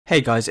Hey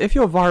guys, if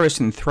your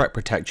virus and threat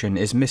protection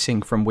is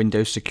missing from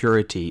Windows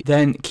security,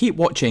 then keep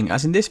watching,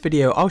 as in this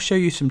video I'll show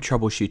you some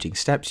troubleshooting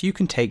steps you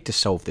can take to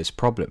solve this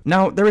problem.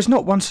 Now, there is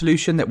not one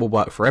solution that will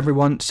work for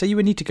everyone, so you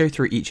would need to go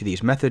through each of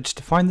these methods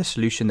to find the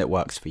solution that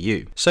works for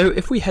you. So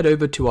if we head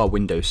over to our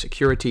Windows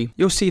security,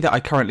 you'll see that I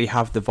currently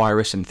have the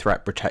virus and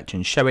threat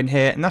protection showing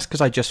here, and that's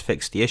because I just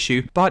fixed the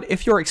issue. But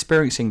if you're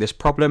experiencing this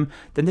problem,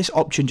 then this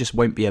option just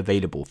won't be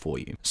available for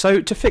you. So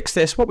to fix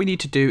this, what we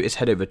need to do is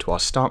head over to our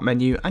start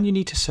menu, and you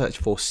need to search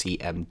for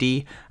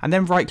CMD, and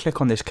then right click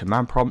on this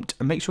command prompt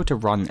and make sure to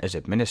run as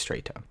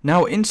administrator.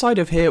 Now inside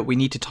of here we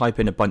need to type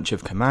in a bunch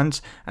of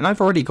commands, and I've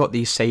already got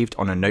these saved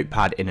on a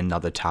notepad in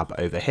another tab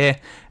over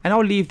here, and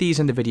I'll leave these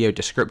in the video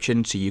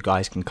description so you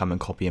guys can come and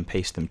copy and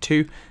paste them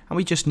too. And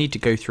we just need to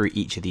go through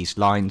each of these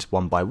lines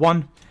one by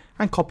one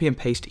and copy and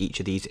paste each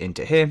of these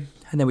into here,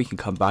 and then we can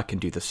come back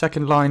and do the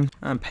second line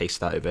and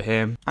paste that over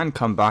here, and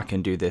come back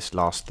and do this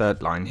last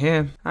third line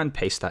here and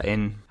paste that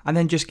in, and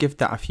then just give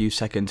that a few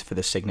seconds for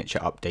the signature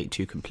update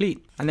to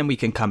complete. And then we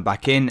can come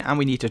back in and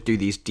we need to do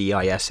these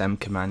DISM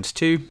commands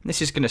too.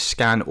 This is going to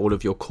scan all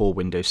of your core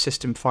Windows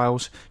system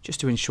files just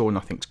to ensure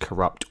nothing's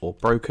corrupt or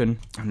broken.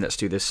 And let's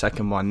do this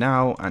second one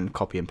now and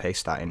copy and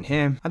paste that in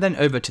here, and then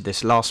over to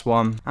this last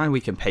one and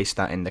we can paste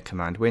that in the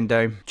command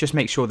window. Just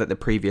make sure that the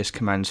previous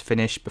commands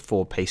finish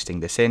before pasting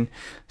this in,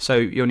 so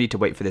you'll need to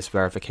wait for this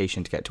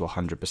verification to get to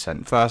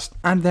 100% first,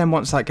 and then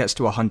once that gets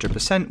to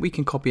 100% we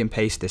can copy and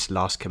paste this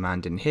last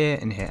command in here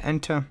and hit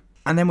enter,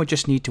 and then we'll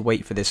just need to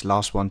wait for this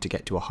last one to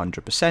get to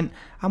 100%,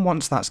 and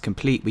once that's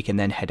complete we can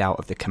then head out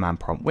of the command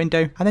prompt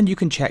window, and then you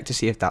can check to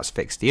see if that's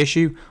fixed the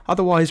issue,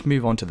 otherwise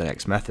move on to the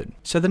next method.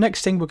 So the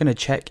next thing we're going to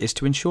check is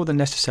to ensure the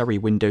necessary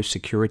Windows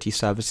security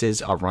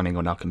services are running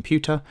on our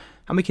computer,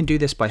 and we can do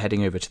this by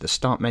heading over to the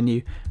start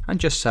menu and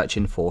just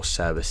searching for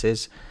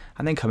services,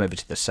 and then come over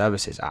to the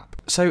services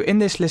app. So in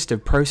this list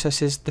of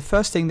processes, the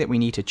first thing that we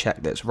need to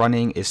check that's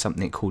running is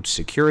something called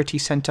Security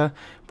Center,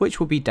 which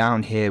will be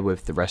down here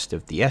with the rest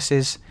of the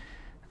S's.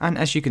 And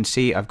as you can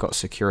see, I've got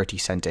Security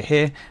Center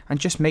here,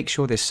 and just make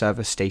sure this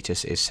server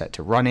status is set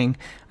to running.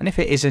 And if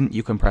it isn't,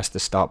 you can press the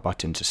start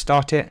button to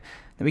start it.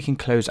 Then we can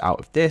close out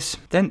of this,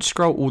 then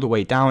scroll all the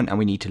way down and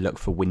we need to look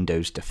for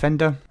Windows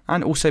Defender,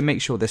 and also make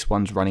sure this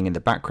one's running in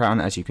the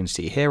background. As you can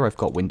see here, I've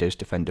got Windows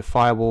Defender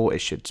Firewall, it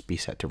should be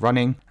set to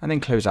running, and then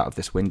close out of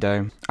this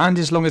window. And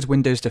as long as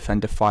Windows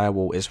Defender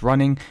Firewall is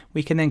running,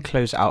 we can then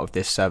close out of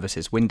this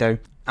services window.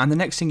 And the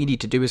next thing you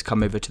need to do is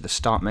come over to the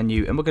start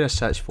menu, and we're going to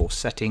search for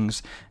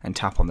settings and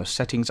tap on the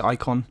settings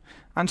icon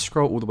and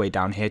scroll all the way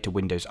down here to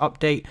Windows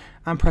Update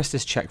and press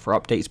this check for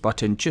updates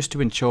button just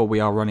to ensure we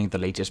are running the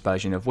latest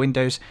version of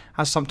Windows,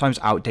 as sometimes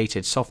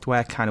outdated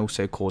software can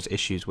also cause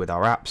issues with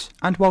our apps.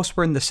 And whilst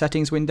we're in the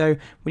settings window,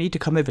 we need to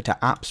come over to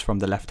apps from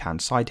the left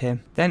hand side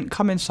here, then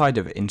come inside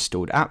of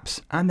installed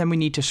apps, and then we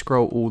need to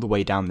scroll all the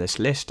way down this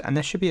list, and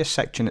there should be a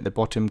section at the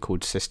bottom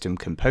called system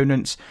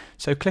components.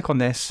 So click on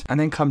this and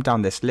then come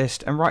down this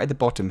list, and right at the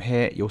bottom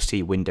here you'll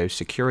see Windows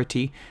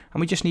Security, and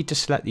we just need to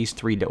select these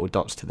three little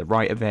dots to the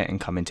right of it and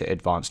come into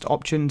advanced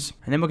options,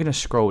 and then we're going to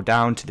scroll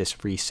down to this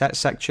reset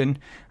section,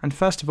 and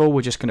first of all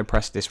we're just going to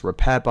press this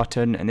repair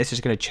button, and this is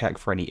going to check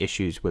for any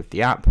issues with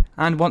the app.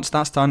 And once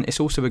that's done, it's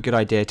also a good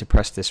idea to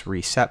press this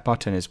reset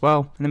button as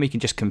well, and then we can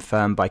just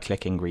confirm by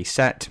clicking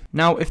reset.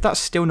 Now if that's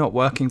still not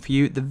working for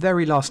you, the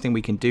very last thing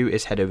we can do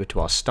is head over to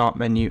our start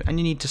menu, and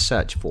you need to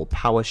search for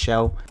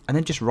Powershell, and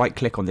then just right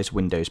click on this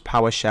Windows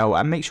Powershell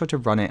and make sure to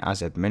run it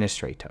as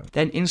administrator.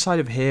 Then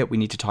inside of here we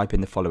need to type in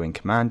the following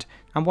command,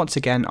 and once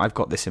again I've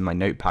got this in my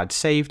notepad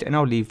saved, and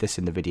I'll leave this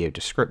in the video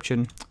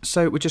description.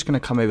 So we're just going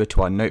to come over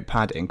to our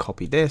notepad and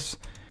copy this,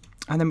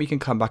 and then we can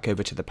come back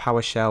over to the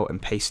PowerShell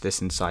and paste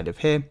this inside of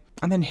here,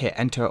 and then hit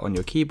enter on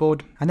your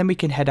keyboard, and then we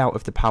can head out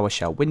of the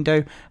PowerShell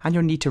window, and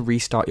you'll need to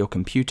restart your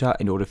computer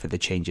in order for the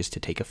changes to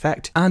take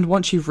effect. And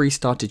once you've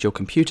restarted your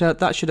computer,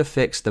 that should have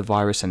fixed the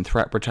virus and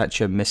threat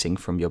protection missing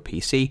from your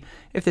PC.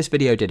 If this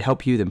video did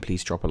help you, then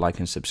please drop a like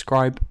and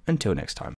subscribe. Until next time.